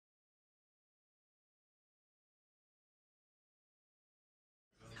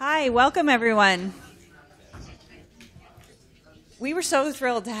Hi, welcome everyone. We were so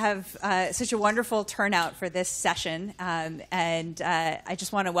thrilled to have such a wonderful turnout for this session, and I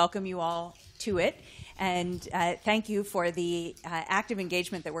just want to welcome you all to it, and thank you for the active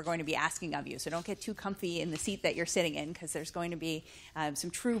engagement that we're going to be asking of you. So don't get too comfy in the seat that you're sitting in, because there's going to be some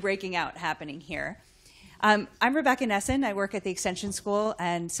true breaking out happening here. I'm Rebecca Nesson. I work at the Extension School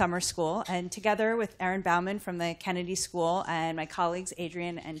and Summer School, and together with Erin Baumann from the Kennedy School and my colleagues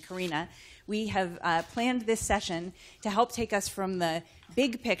Adrienne and Karina, we have planned this session to help take us from the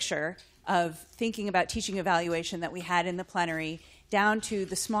big picture of thinking about teaching evaluation that we had in the plenary down to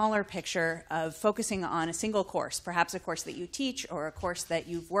the smaller picture of focusing on a single course, perhaps a course that you teach or a course that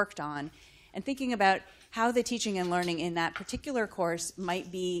you've worked on, and thinking about how the teaching and learning in that particular course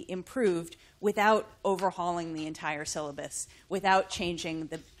might be improved without overhauling the entire syllabus, without changing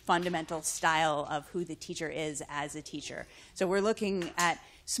the fundamental style of who the teacher is as a teacher. So we're looking at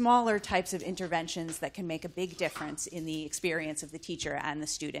smaller types of interventions that can make a big difference in the experience of the teacher and the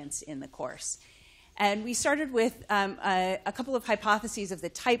students in the course. And we started with a couple of hypotheses of the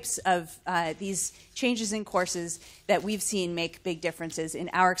types of these changes in courses that we've seen make big differences in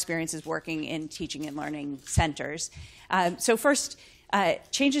our experiences working in teaching and learning centers. So first,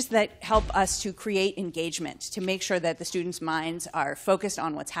 changes that help us to create engagement, to make sure that the students' minds are focused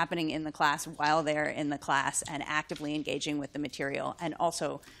on what's happening in the class while they're in the class and actively engaging with the material, and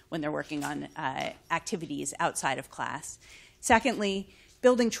also when they're working on activities outside of class. Secondly,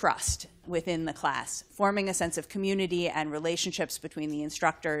 building trust within the class, forming a sense of community and relationships between the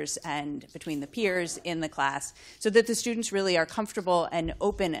instructors and between the peers in the class, so that the students really are comfortable and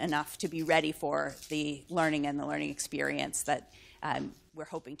open enough to be ready for the learning and the learning experience that we're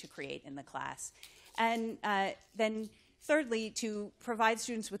hoping to create in the class. And then thirdly, to provide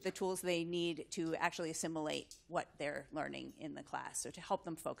students with the tools they need to actually assimilate what they're learning in the class, so to help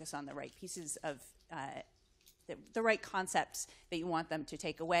them focus on the right pieces of the right concepts that you want them to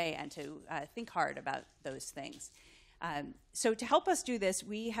take away and to think hard about those things. So to help us do this,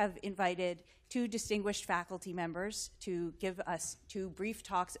 we have invited two distinguished faculty members to give us two brief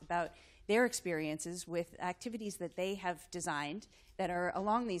talks about their experiences with activities that they have designed that are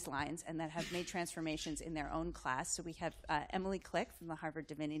along these lines and that have made transformations in their own class. So we have Emily Click from the Harvard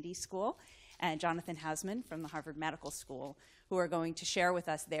Divinity School and Jonathan Hausmann from the Harvard Medical School, who are going to share with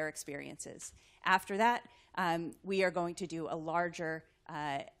us their experiences. After that, we are going to do a larger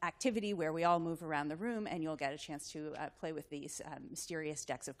activity where we all move around the room, and you'll get a chance to play with these mysterious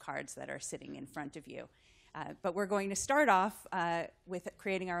decks of cards that are sitting in front of you. But we're going to start off with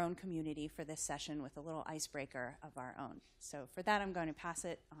creating our own community for this session with a little icebreaker of our own. So for that, I'm going to pass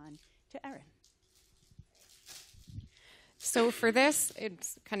it on to Erin. So for this,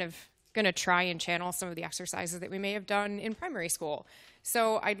 it's kind of going to try and channel some of the exercises that we may have done in primary school.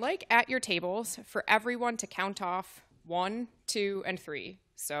 So I'd like at your tables for everyone to count off 1, 2, and 3.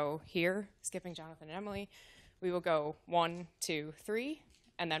 So here, skipping Jonathan and Emily, we will go 1, 2, 3,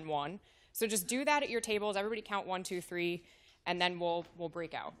 and then 1. So just do that at your tables. Everybody count 1, 2, 3, and then we'll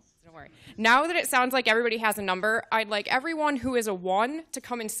break out. Don't worry. Now that it sounds like everybody has a number, I'd like everyone who is a 1 to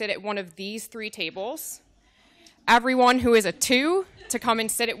come and sit at one of these 3 tables. Everyone who is a 2 to come and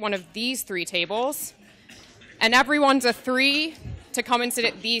sit at one of these 3 tables. And everyone's a 3 to come and sit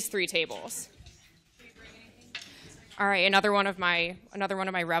at these 3 tables. All right, another one of my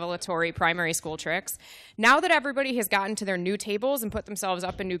revelatory primary school tricks. Now that everybody has gotten to their new tables and put themselves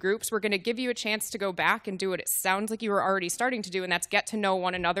up in new groups, we're going to give you a chance to go back and do what it sounds like you were already starting to do, and that's get to know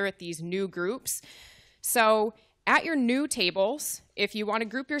one another at these new groups. So at your new tables, if you want to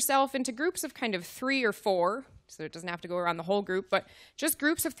group yourself into groups of kind of 3 or 4, so it doesn't have to go around the whole group, but just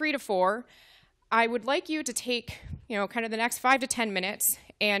groups of 3 to 4, I would like you to take, kind of the next 5 to 10 minutes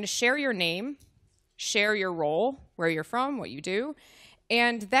and share your name, share your role, where you're from, what you do,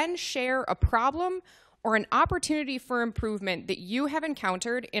 and then share a problem or an opportunity for improvement that you have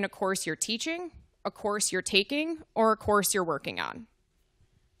encountered in a course you're teaching, a course you're taking, or a course you're working on.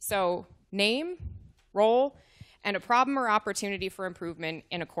 So name, role, and a problem or opportunity for improvement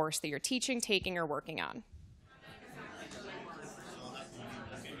in a course that you're teaching, taking, or working on.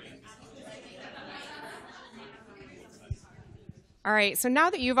 All right, so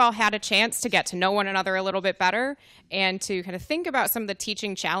now that you've all had a chance to get to know one another a little bit better and to kind of think about some of the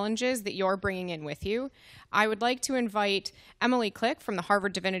teaching challenges that you're bringing in with you, I would like to invite Emily Click from the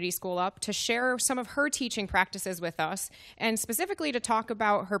Harvard Divinity School up to share some of her teaching practices with us, and specifically to talk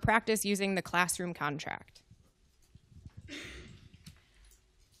about her practice using the classroom contract.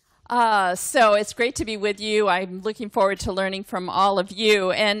 So it's great to be with you. I'm looking forward to learning from all of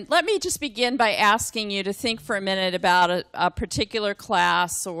you. And let me just begin by asking you to think for a minute about a particular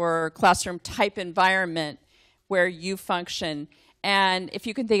class or classroom type environment where you function. And if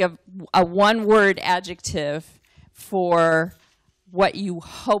you can think of a one-word adjective for what you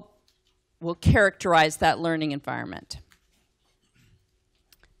hope will characterize that learning environment.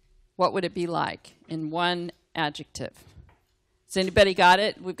 What would it be like in one adjective? Has anybody got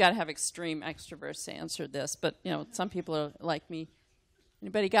it? We've got to have extreme extroverts to answer this, but you know, some people are like me.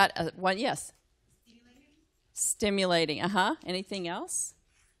 Anybody got one? Yes. Stimulating. Uh-huh. Anything else?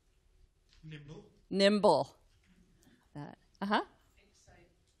 Nimble. Nimble. That. Uh-huh.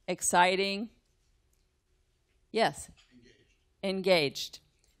 Exciting. Yes. Engaged.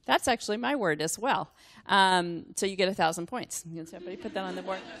 That's actually my word as well. So you get 1,000 points. Can somebody put that on the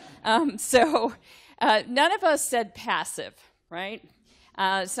board? None of us said passive, right?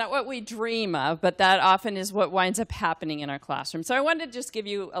 It's not what we dream of, but that often is what winds up happening in our classroom. So I wanted to just give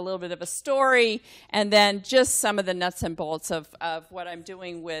you a little bit of a story and then just some of the nuts and bolts of what I'm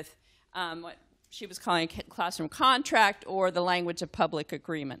doing with what she was calling a classroom contract or the language of public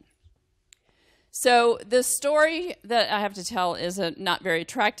agreement. So the story that I have to tell is a not very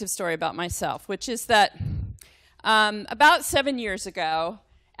attractive story about myself, which is that about 7 years ago,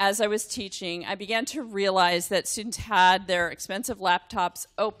 as I was teaching, I began to realize that students had their expensive laptops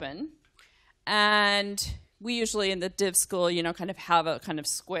open, and we usually in the div school, you know, kind of have a kind of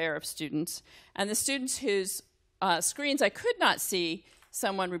square of students, and the students whose screens I could not see,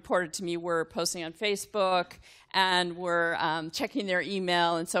 someone reported to me, were posting on Facebook and were checking their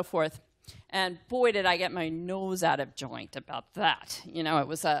email and so forth. And boy, did I get my nose out of joint about that. You know, it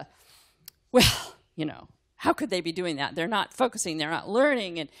was well, you know, how could they be doing that? They're not focusing, they're not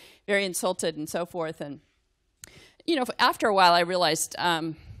learning, and very insulted and so forth. And, you know, after a while I realized,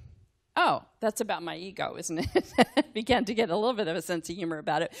 oh, that's about my ego, isn't it? Began to get a little bit of a sense of humor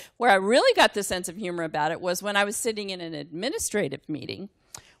about it. Where I really got the sense of humor about it was when I was sitting in an administrative meeting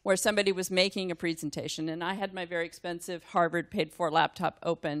where somebody was making a presentation, and I had my very expensive Harvard paid-for laptop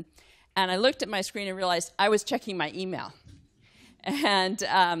open, and I looked at my screen and realized I was checking my email. And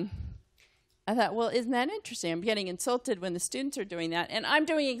I thought, well, isn't that interesting? I'm getting insulted when the students are doing that, and I'm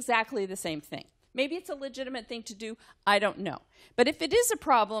doing exactly the same thing. Maybe it's a legitimate thing to do. I don't know. But if it is a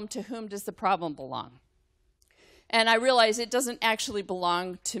problem, to whom does the problem belong? And I realize it doesn't actually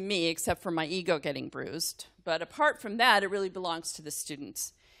belong to me, except for my ego getting bruised. But apart from that, it really belongs to the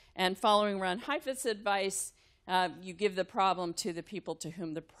students. And following Ron Heifetz's advice, you give the problem to the people to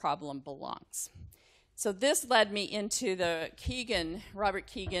whom the problem belongs. So this led me into the Robert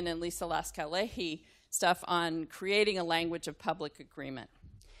Keegan and Lisa Lascaux-Leahy stuff on creating a language of public agreement.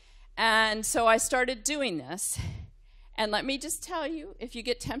 And so I started doing this. And let me just tell you, if you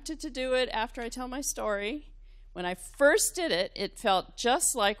get tempted to do it after I tell my story, when I first did it, it felt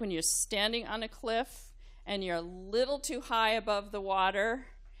just like when you're standing on a cliff and you're a little too high above the water,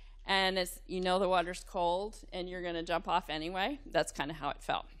 and you know the water's cold and you're going to jump off anyway. That's kind of how it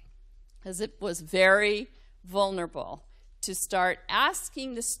felt. Because it was very vulnerable to start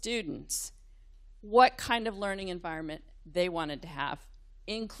asking the students what kind of learning environment they wanted to have,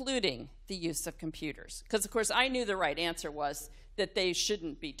 including the use of computers. Because, of course, I knew the right answer was that they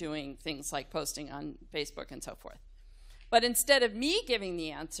shouldn't be doing things like posting on Facebook and so forth. But instead of me giving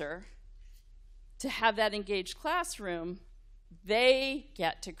the answer to have that engaged classroom, they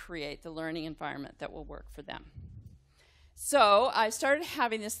get to create the learning environment that will work for them. So I started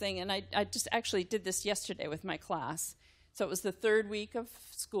having this thing, and I just actually did this yesterday with my class. So it was the third week of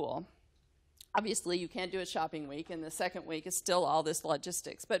school. Obviously, you can't do a shopping week, and the second week is still all this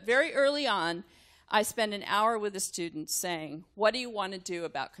logistics. But very early on, I spent an hour with the students saying, what do you want to do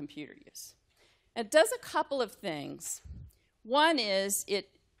about computer use? It does a couple of things. One is it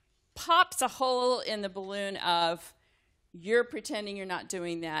pops a hole in the balloon of, you're pretending you're not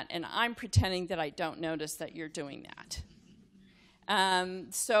doing that, and I'm pretending that I don't notice that you're doing that.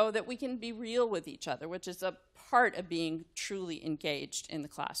 So that we can be real with each other, which is a part of being truly engaged in the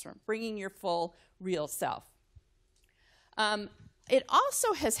classroom, bringing your full, real self. It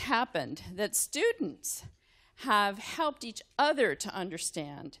also has happened that students have helped each other to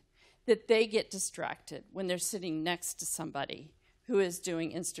understand that they get distracted when they're sitting next to somebody who is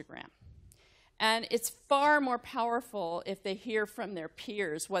doing Instagram. And it's far more powerful if they hear from their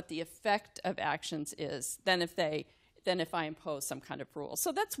peers what the effect of actions is than if I impose some kind of rule.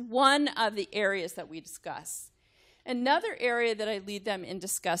 So that's one of the areas that we discuss. Another area that I lead them in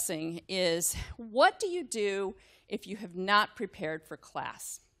discussing is, what do you do if you have not prepared for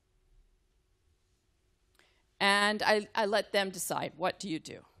class? And I let them decide, what do you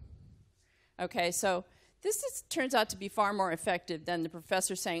do? Okay, so this turns out to be far more effective than the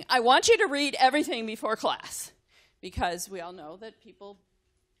professor saying, I want you to read everything before class. Because we all know that people,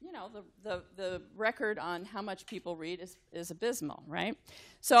 you know, the record on how much people read is abysmal, right?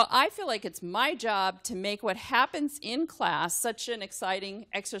 So I feel like it's my job to make what happens in class such an exciting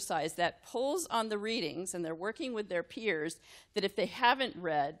exercise that pulls on the readings, and they're working with their peers, that if they haven't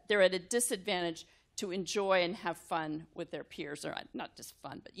read, they're at a disadvantage to enjoy and have fun with their peers, or not just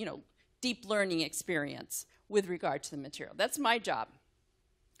fun, but, you know, deep learning experience with regard to the material. That's my job.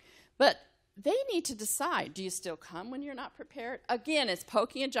 But they need to decide, do you still come when you're not prepared? Again, it's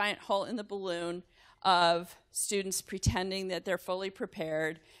poking a giant hole in the balloon of students pretending that they're fully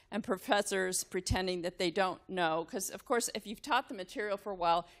prepared and professors pretending that they don't know. Because, of course, if you've taught the material for a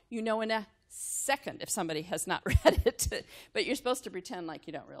while, you know in a second if somebody has not read it. But you're supposed to pretend like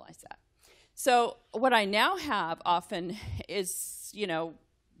you don't realize that. So what I now have often is, you know,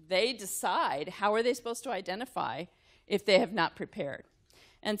 they decide how are they supposed to identify if they have not prepared.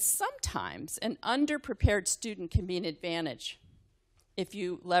 And sometimes an underprepared student can be an advantage if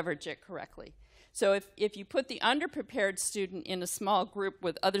you leverage it correctly. So if you put the underprepared student in a small group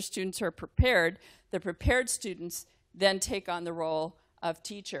with other students who are prepared, the prepared students then take on the role of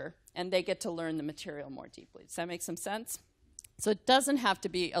teacher, and they get to learn the material more deeply. Does that make some sense? So it doesn't have to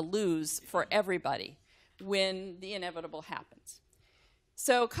be a lose for everybody when the inevitable happens.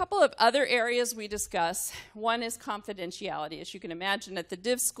 So a couple of other areas we discuss. One is confidentiality. As you can imagine, at the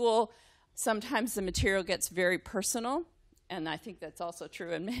div school, sometimes the material gets very personal, and I think that's also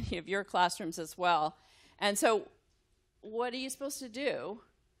true in many of your classrooms as well. And so what are you supposed to do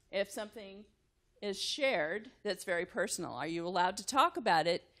if something is shared that's very personal? Are you allowed to talk about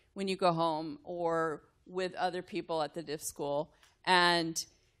it when you go home or with other people at the div school and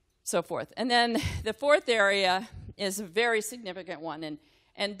so forth? And then the fourth area is a very significant one,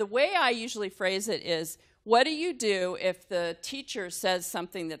 and the way I usually phrase it is, what do you do if the teacher says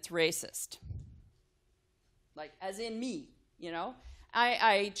something that's racist? Like, as in me, you know?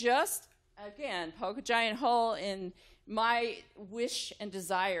 I just, again, poke a giant hole in my wish and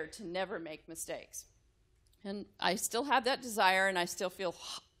desire to never make mistakes. And I still have that desire, and I still feel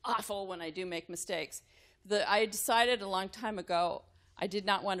awful when I do make mistakes. I decided a long time ago I did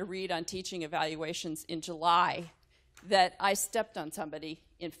not want to read on teaching evaluations in July that I stepped on somebody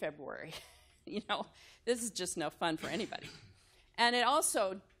in February. You know, this is just no fun for anybody. And it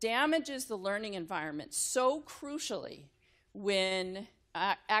also damages the learning environment so crucially when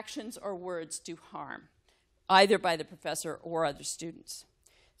actions or words do harm, either by the professor or other students.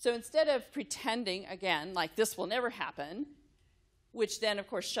 So instead of pretending, again, like this will never happen, which then, of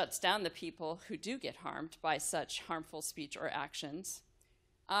course, shuts down the people who do get harmed by such harmful speech or actions,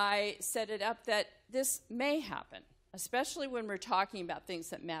 I set it up that this may happen, especially when we're talking about things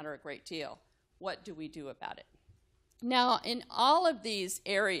that matter a great deal. What do we do about it? Now, in all of these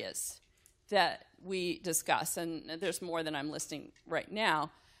areas that we discuss, and there's more than I'm listing right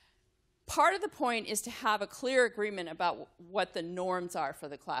now, part of the point is to have a clear agreement about what the norms are for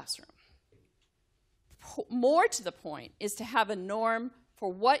the classroom. More to the point is to have a norm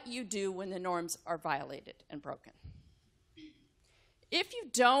for what you do when the norms are violated and broken. If you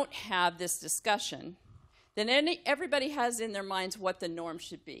don't have this discussion, then everybody has in their minds what the norm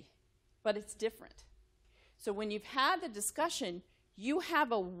should be, but it's different. So when you've had the discussion, you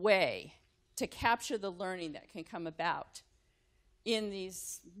have a way to capture the learning that can come about in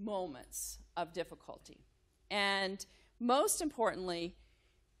these moments of difficulty. And most importantly,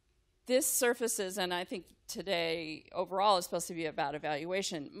 this surfaces, and I think today overall is supposed to be about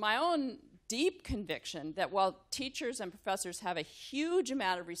evaluation, my own deep conviction that while teachers and professors have a huge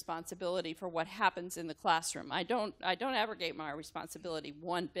amount of responsibility for what happens in the classroom, I don't abrogate my responsibility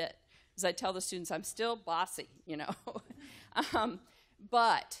one bit. As I tell the students, I'm still bossy, you know.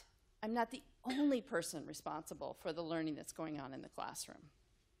 But I'm not the only person responsible for the learning that's going on in the classroom.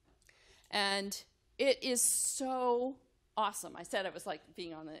 And it is so awesome. I said it was like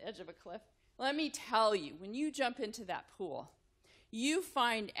being on the edge of a cliff. Let me tell you, when you jump into that pool, you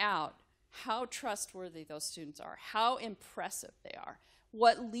find out how trustworthy those students are, how impressive they are,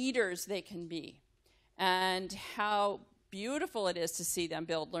 what leaders they can be, and how beautiful it is to see them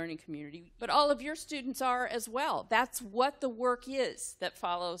build learning community. But all of your students are as well. That's what the work is that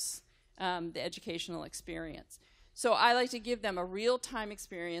follows the educational experience. So I like to give them a real-time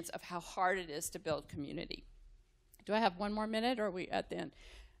experience of how hard it is to build community. Do I have one more minute, or are we at the end?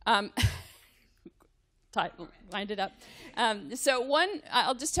 Wind it up.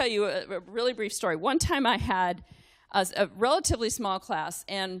 I'll just tell you a really brief story. One time I had a relatively small class,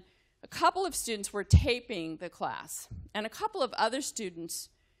 and a couple of students were taping the class, and a couple of other students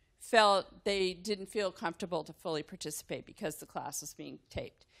felt they didn't feel comfortable to fully participate because the class was being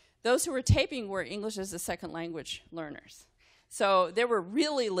taped. Those who were taping were English as a second language learners. So there were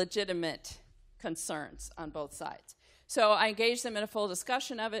really legitimate concerns on both sides. So I engaged them in a full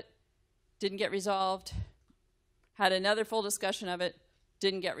discussion of it, didn't get resolved. Had another full discussion of it,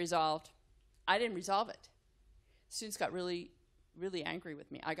 didn't get resolved. I didn't resolve it. Students got really, really angry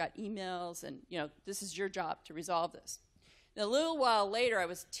with me. I got emails and, this is your job to resolve this. And a little while later, I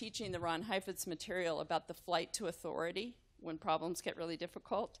was teaching the Ron Heifetz material about the flight to authority when problems get really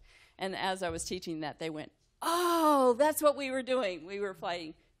difficult. And as I was teaching that, they went, oh, that's what we were doing. We were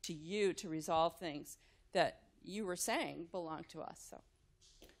flying to you to resolve things that you were saying belong to us. So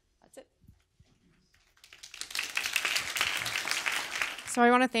that's it. So I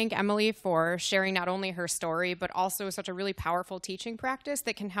want to thank Emily for sharing not only her story, but also such a really powerful teaching practice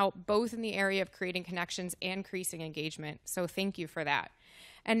that can help both in the area of creating connections and increasing engagement. So thank you for that.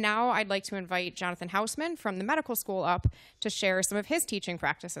 And now I'd like to invite Jonathan Hausmann from the medical school up to share some of his teaching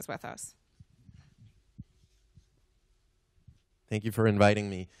practices with us. Thank you for inviting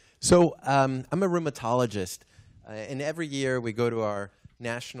me. So I'm a rheumatologist, and every year we go to our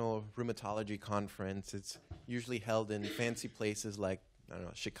National Rheumatology Conference. It's usually held in fancy places like,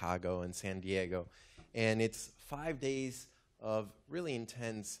 Chicago and San Diego. And it's 5 days of really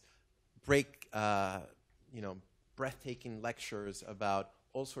intense, breathtaking lectures about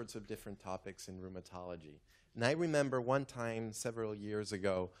all sorts of different topics in rheumatology. And I remember one time several years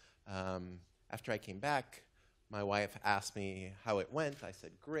ago, after I came back, my wife asked me how it went. I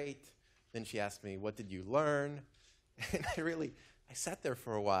said, great. Then she asked me, what did you learn? And I sat there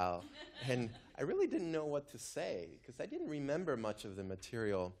for a while, and I really didn't know what to say, because I didn't remember much of the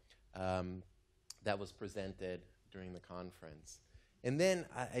material that was presented during the conference. And then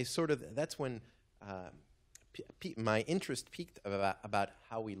that's when my interest peaked about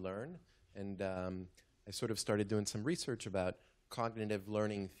how we learn, and I sort of started doing some research about cognitive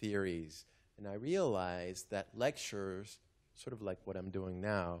learning theories. And I realized that lectures, sort of like what I'm doing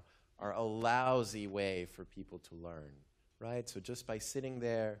now, are a lousy way for people to learn, right? So just by sitting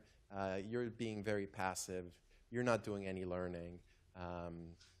there, you're being very passive. You're not doing any learning.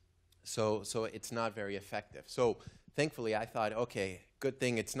 So it's not very effective. So thankfully, I thought, okay, good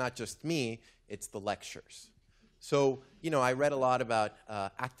thing it's not just me, it's the lectures. So, I read a lot about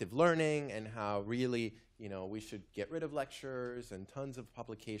active learning and how really, we should get rid of lectures, and tons of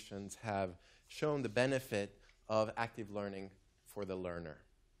publications have shown the benefit of active learning for the learner.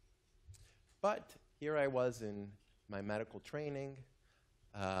 But here I was in my medical training,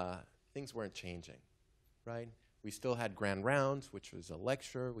 things weren't changing, right? We still had grand rounds, which was a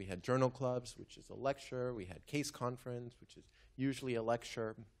lecture. We had journal clubs, which is a lecture. We had case conference, which is usually a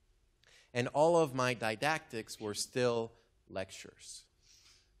lecture. And all of my didactics were still lectures.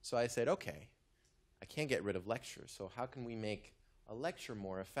 So I said, okay, I can't get rid of lectures, so how can we make a lecture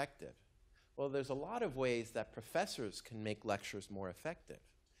more effective? Well, there's a lot of ways that professors can make lectures more effective.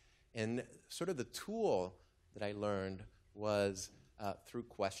 And sort of the tool that I learned was through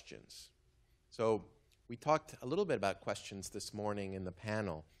questions. So we talked a little bit about questions this morning in the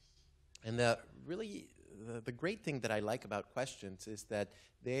panel. And the great thing that I like about questions is that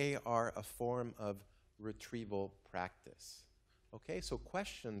they are a form of retrieval practice. Okay, so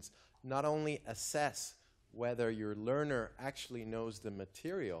questions not only assess whether your learner actually knows the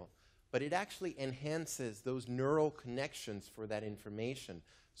material, but it actually enhances those neural connections for that information,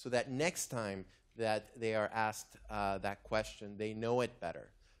 so that next time that they are asked that question, they know it better.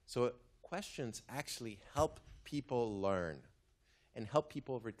 So questions actually help people learn and help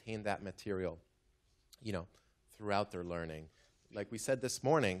people retain that material, throughout their learning. Like we said this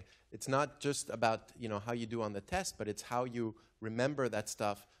morning, it's not just about, how you do on the test, but it's how you remember that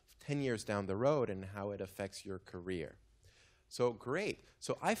stuff 10 years down the road and how it affects your career. So great.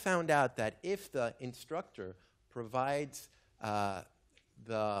 So I found out that if the instructor provides the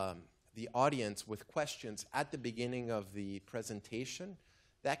audience with questions at the beginning of the presentation,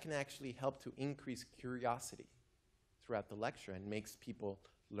 that can actually help to increase curiosity throughout the lecture and makes people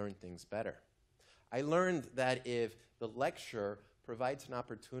learn things better. I learned that if the lecture provides an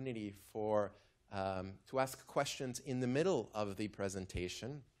opportunity for to ask questions in the middle of the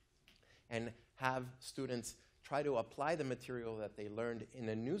presentation and have students try to apply the material that they learned in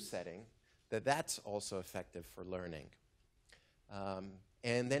a new setting, that's also effective for learning.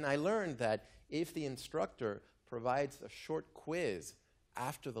 And then I learned that if the instructor provides a short quiz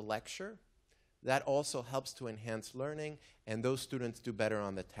after the lecture, that also helps to enhance learning, and those students do better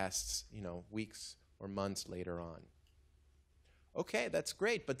on the tests, weeks or months later on. Okay, that's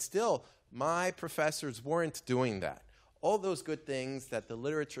great, but still, my professors weren't doing that. all those good things that the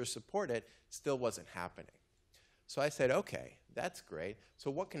literature supported still wasn't happening. So I said, okay, that's great.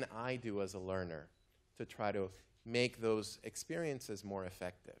 So what can I do as a learner to try to make those experiences more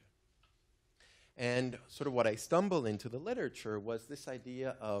effective? And sort of what I stumbled into the literature was this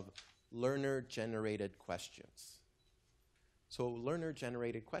idea of learner-generated questions. So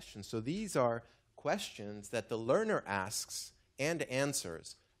learner-generated questions. So these are questions that the learner asks and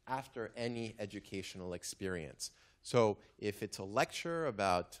answers after any educational experience. So if it's a lecture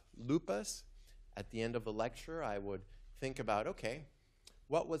about lupus, at the end of the lecture, I would think about, okay,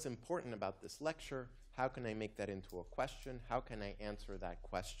 what was important about this lecture? How can I make that into a question? How can I answer that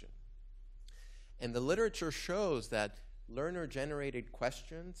question? And the literature shows that learner-generated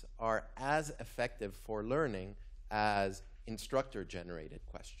questions are as effective for learning as instructor-generated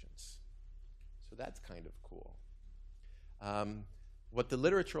questions. So that's kind of cool. What the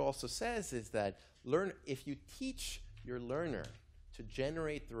literature also says is that if you teach your learner to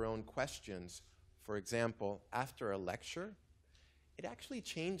generate their own questions, for example, after a lecture, it actually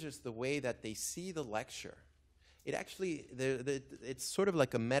changes the way that they see the lecture. It's sort of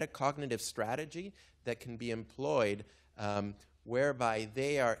like a metacognitive strategy that can be employed whereby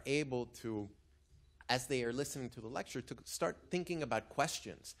they are able to, as they are listening to the lecture, to start thinking about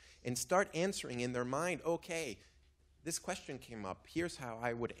questions and start answering in their mind, okay, this question came up, here's how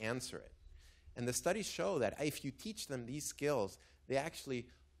I would answer it. And the studies show that if you teach them these skills, they actually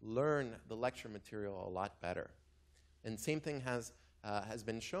learn the lecture material a lot better. And same thing has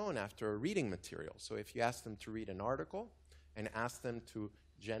been shown after a reading material. So if you ask them to read an article and ask them to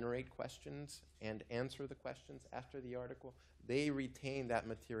generate questions and answer the questions after the article, they retain that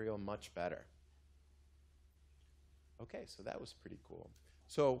material much better. Okay, so that was pretty cool.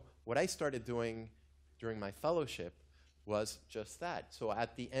 So what I started doing during my fellowship was just that. So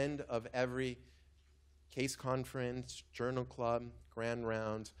at the end of every case conference, journal club, grand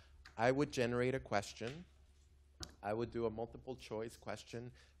round, I would generate a question. I would do a multiple choice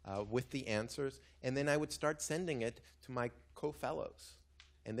question with the answers, and then I would start sending it to my co-fellows.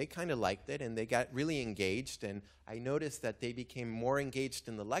 And they kind of liked it, and they got really engaged, and I noticed that they became more engaged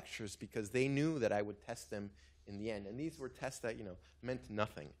in the lectures because they knew that I would test them in the end. And these were tests that, meant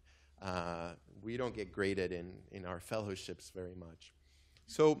nothing. We don't get graded in our fellowships very much.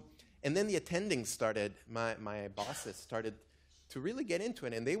 So, and then the attendings started, my bosses started to really get into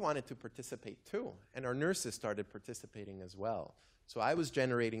it, and they wanted to participate too. And our nurses started participating as well. So I was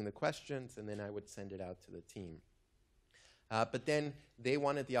generating the questions, and then I would send it out to the team. But then they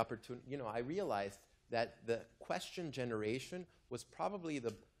wanted the opportunity. I realized that the question generation was probably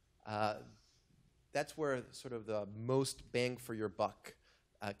that's where sort of the most bang for your buck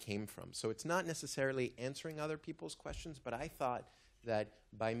came from. So it's not necessarily answering other people's questions, but I thought that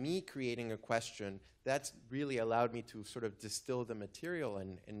by me creating a question, that's really allowed me to sort of distill the material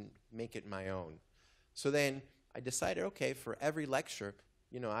and make it my own. So then I decided, okay, for every lecture,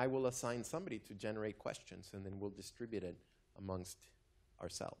 I will assign somebody to generate questions, and then we'll distribute it amongst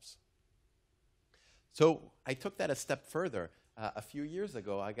ourselves. So I took that a step further. A few years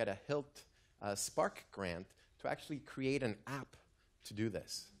ago, I got a HILT Spark grant to actually create an app to do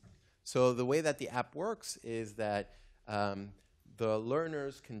this. So the way that the app works is that the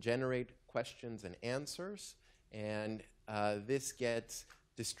learners can generate questions and answers, and this gets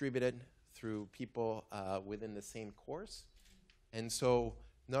distributed through people within the same course. And so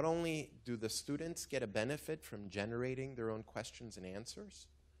not only do the students get a benefit from generating their own questions and answers,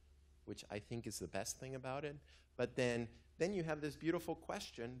 which I think is the best thing about it, but then you have this beautiful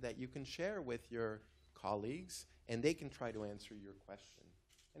question that you can share with your colleagues, and they can try to answer your question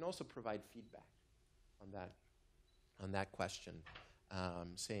and also provide feedback on that question,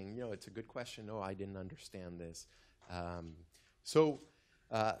 saying, it's a good question. No, I didn't understand this. So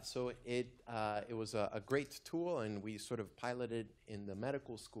it was a great tool, and we sort of piloted in the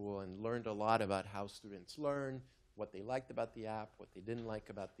medical school and learned a lot about how students learn, what they liked about the app, what they didn't like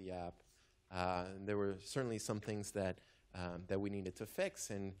about the app. And there were certainly some things that we needed to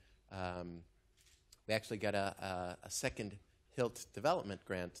fix, and we actually got a second HILT development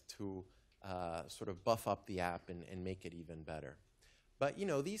grant to sort of buff up the app and make it even better. But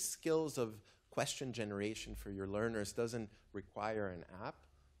these skills of question generation for your learners doesn't require an app.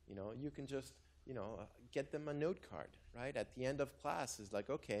 You can just get them a note card, right? At the end of class is like,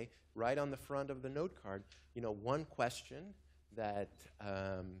 okay, right on the front of the note card, one question that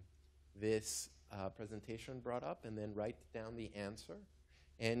this presentation brought up, and then write down the answer.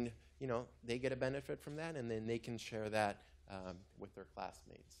 And, they get a benefit from that, and then they can share that with their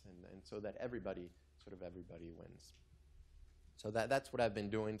classmates, and so that everybody wins. So that's what I've been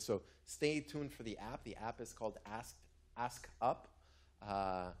doing. So stay tuned for the app. The app is called Ask Up.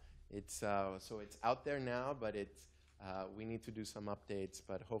 So it's out there now, but we need to do some updates,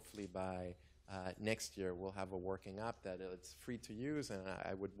 but hopefully by next year we'll have a working app that it's free to use, and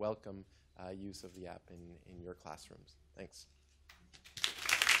I would welcome use of the app in your classrooms. Thanks.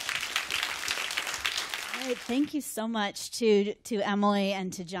 All right, thank you so much to Emily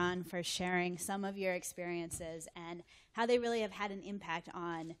and to John for sharing some of your experiences and how they really have had an impact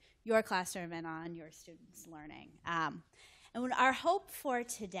on your classroom and on your students' learning. And our hope for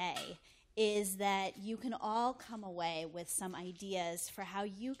today is that you can all come away with some ideas for how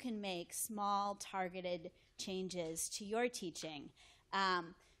you can make small, targeted changes to your teaching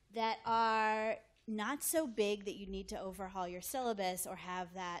that are not so big that you need to overhaul your syllabus or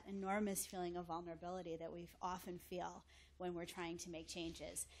have that enormous feeling of vulnerability that we often feel when we're trying to make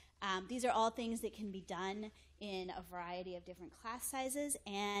changes. These are all things that can be done in a variety of different class sizes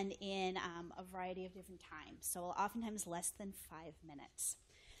and in a variety of different times. So oftentimes less than 5 minutes.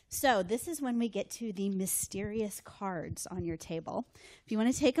 So this is when we get to the mysterious cards on your table. If you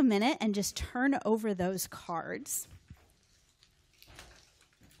want to take a minute and just turn over those cards,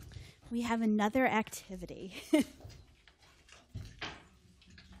 we have another activity.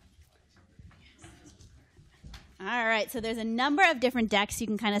 All right, so there's a number of different decks. You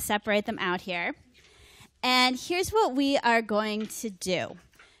can kind of separate them out here. And here's what we are going to do.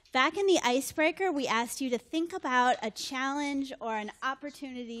 Back in the icebreaker, we asked you to think about a challenge or an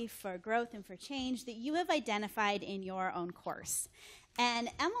opportunity for growth and for change that you have identified in your own course. And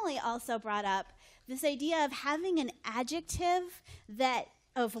Emily also brought up this idea of having an adjective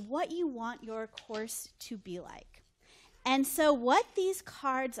of what you want your course to be like. And so what these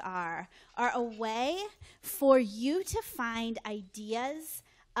cards are a way for you to find ideas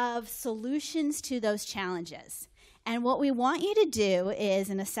of solutions to those challenges. And what we want you to do is,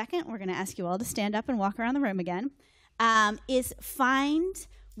 in a second, we're going to ask you all to stand up and walk around the room again, is find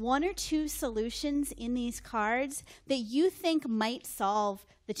 1 or 2 solutions in these cards that you think might solve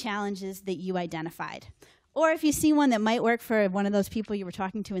the challenges that you identified. Or if you see one that might work for one of those people you were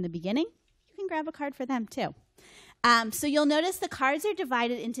talking to in the beginning, you can grab a card for them too. So you'll notice the cards are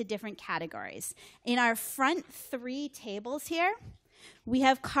divided into different categories. In our front 3 tables here, we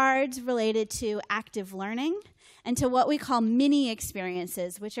have cards related to active learning and to what we call mini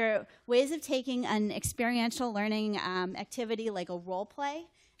experiences, which are ways of taking an experiential learning activity like a role play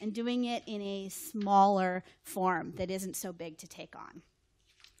and doing it in a smaller form that isn't so big to take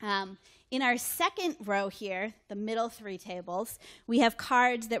on. In our second row here, the middle 3 tables, we have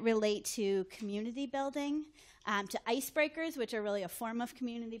cards that relate to community building, to icebreakers, which are really a form of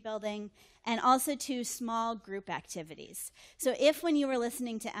community building, and also to small group activities. So if when you were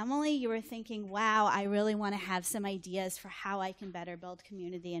listening to Emily, you were thinking, wow, I really want to have some ideas for how I can better build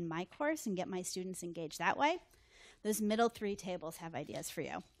community in my course and get my students engaged that way, those middle 3 tables have ideas for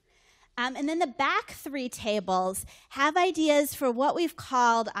you. And then the back 3 tables have ideas for what we've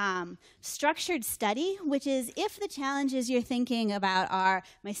called structured study, which is if the challenges you're thinking about are,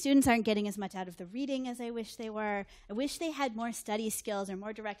 my students aren't getting as much out of the reading as I wish they were, I wish they had more study skills or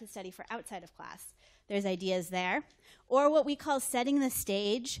more directed study for outside of class. There's ideas there. Or what we call setting the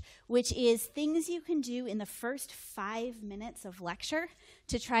stage, which is things you can do in the first 5 minutes of lecture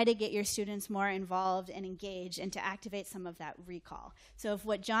to try to get your students more involved and engaged and to activate some of that recall. So if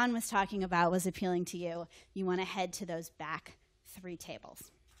what John was talking about was appealing to you, you want to head to those back 3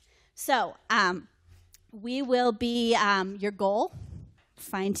 tables. So we will be, your goal,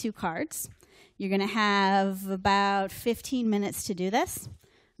 find 2 cards. You're going to have about 15 minutes to do this.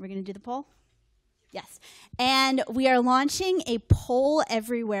 We're going to do the poll. Yes. And we are launching a Poll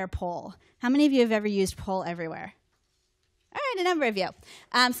Everywhere poll. How many of you have ever used Poll Everywhere? All right, a number of you.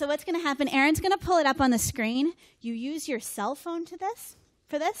 So what's going to happen, Erin's going to pull it up on the screen. You use your cell phone for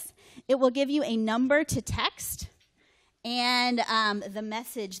this. It will give you a number to text and the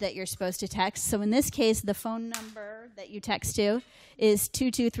message that you're supposed to text. So in this case, the phone number that you text to is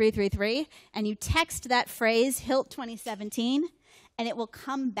 22333, and you text that phrase, HILT 2017, and it will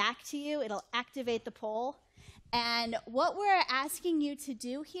come back to you. It'll activate the poll. And what we're asking you to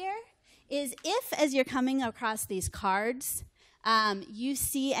do here is if, as you're coming across these cards, you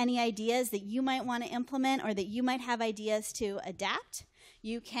see any ideas that you might want to implement or that you might have ideas to adapt,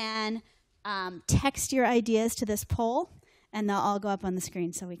 you can text your ideas to this poll, and they'll all go up on the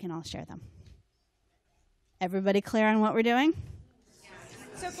screen so we can all share them. Everybody clear on what we're doing?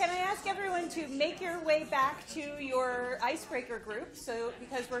 So can I ask everyone to make your way back to your icebreaker group,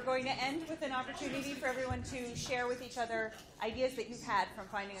 because we're going to end with an opportunity for everyone to share with each other ideas that you've had from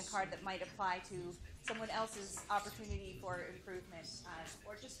finding a card that might apply to someone else's opportunity for improvement,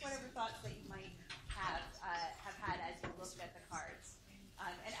 or just whatever thoughts that you might have had as you looked at the cards.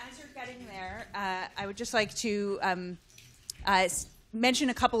 And as you're getting there, I would just like to mention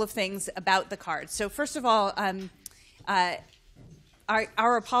a couple of things about the cards. So first of all,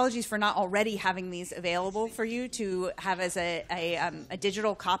 our apologies for not already having these available for you to have as a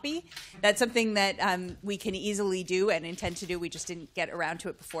digital copy. That's something that we can easily do and intend to do. We just didn't get around to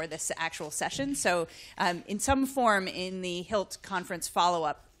it before this actual session. So in some form in the HILT conference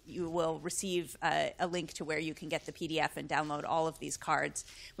follow-up, you will receive a link to where you can get the PDF and download all of these cards.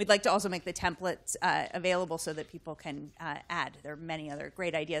 We'd like to also make the templates available so that people can add. There are many other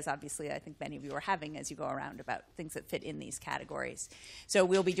great ideas, obviously, I think many of you are having as you go around about things that fit in these categories. So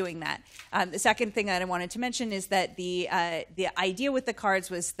we'll be doing that. The second thing that I wanted to mention is that the idea with the cards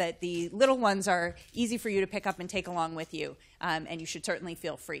was that the little ones are easy for you to pick up and take along with you, and you should certainly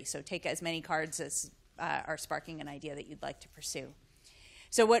feel free. So take as many cards as are sparking an idea that you'd like to pursue.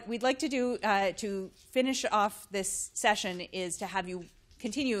 So what we'd like to do to finish off this session is to have you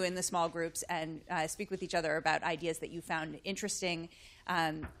continue in the small groups and speak with each other about ideas that you found interesting,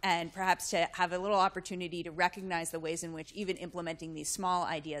 and perhaps to have a little opportunity to recognize the ways in which even implementing these small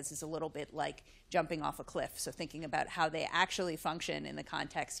ideas is a little bit like jumping off a cliff. So thinking about how they actually function in the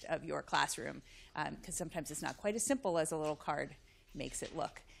context of your classroom, because sometimes it's not quite as simple as a little card makes it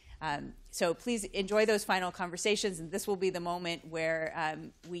look. So please enjoy those final conversations, and this will be the moment where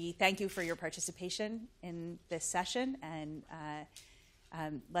we thank you for your participation in this session, and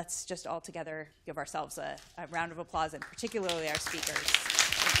let's just all together give ourselves a round of applause, and particularly our speakers.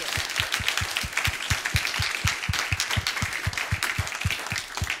 Thank you.